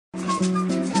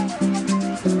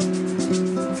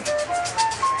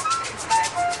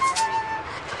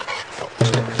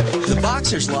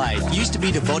boxer's life used to be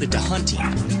devoted to hunting,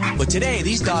 but today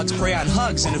these dogs prey on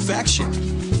hugs and affection.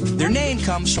 Their name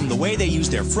comes from the way they use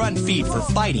their front feet for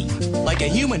fighting, like a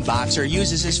human boxer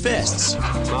uses his fists.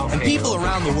 And people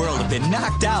around the world have been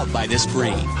knocked out by this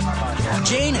breed.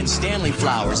 Jane and Stanley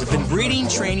Flowers have been breeding,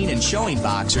 training, and showing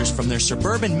boxers from their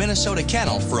suburban Minnesota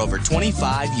kennel for over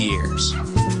 25 years.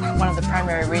 One of the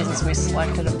primary reasons we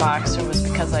selected a boxer was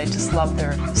because I just love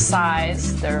their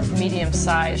size, their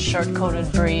medium-sized,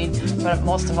 short-coated breed, but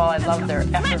most of all, I love their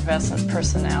effervescent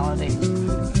personality.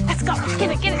 Let's go!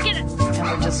 Get it, get it, get it! And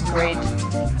they're just great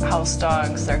house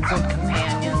dogs. They're good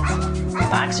companions.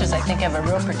 Boxers, I think, have a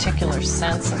real particular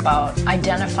sense about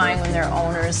identifying with their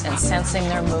owners and sensing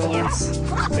their moods.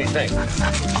 What do you think?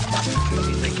 What do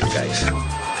you think, you guys?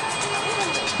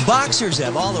 Boxers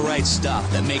have all the right stuff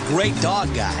that make great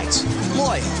dog guides: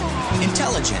 loyal,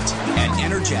 intelligent, and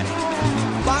energetic.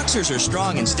 Boxers are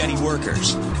strong and steady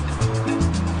workers.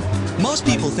 Most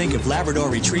people think of Labrador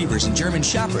Retrievers and German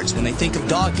Shepherds when they think of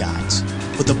dog guides,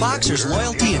 but the boxer's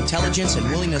loyalty, intelligence, and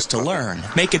willingness to learn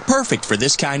make it perfect for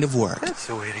this kind of work. That's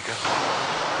the way to go.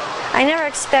 I never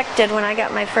expected when I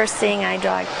got my first seeing eye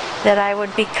dog that I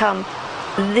would become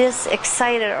this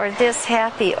excited or this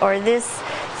happy or this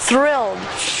thrilled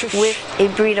with a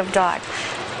breed of dog.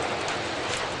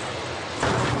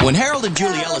 When Harold and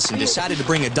Julie Ellison decided to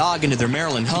bring a dog into their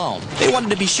Maryland home, they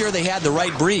wanted to be sure they had the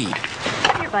right breed.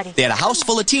 They had a house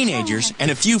full of teenagers and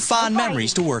a few fond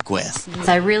memories to work with.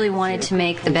 I really wanted to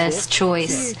make the best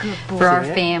choice for our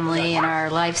family and our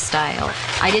lifestyle.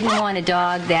 I didn't want a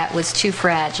dog that was too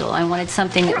fragile. I wanted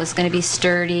something that was going to be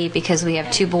sturdy because we have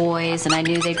two boys and I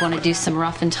knew they'd want to do some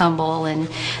rough and tumble and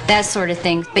that sort of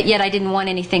thing. But yet I didn't want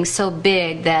anything so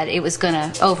big that it was going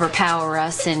to overpower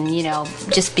us and, you know,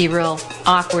 just be real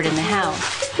awkward in the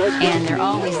house. And they're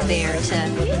always there to,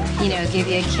 you know, give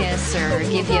you a kiss or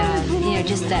give you,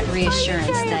 just that reassurance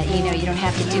that, you don't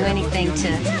have to do anything to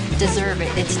deserve it.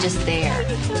 It's just there.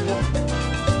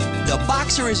 The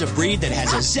boxer is a breed that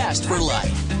has a zest for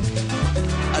life.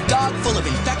 A dog full of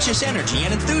infectious energy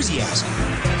and enthusiasm.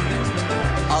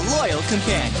 A loyal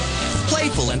companion,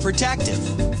 playful and protective.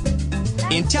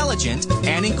 Intelligent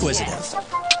and inquisitive.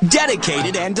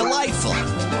 Dedicated and delightful.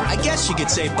 I guess you could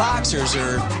say boxers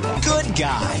are good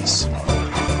guys.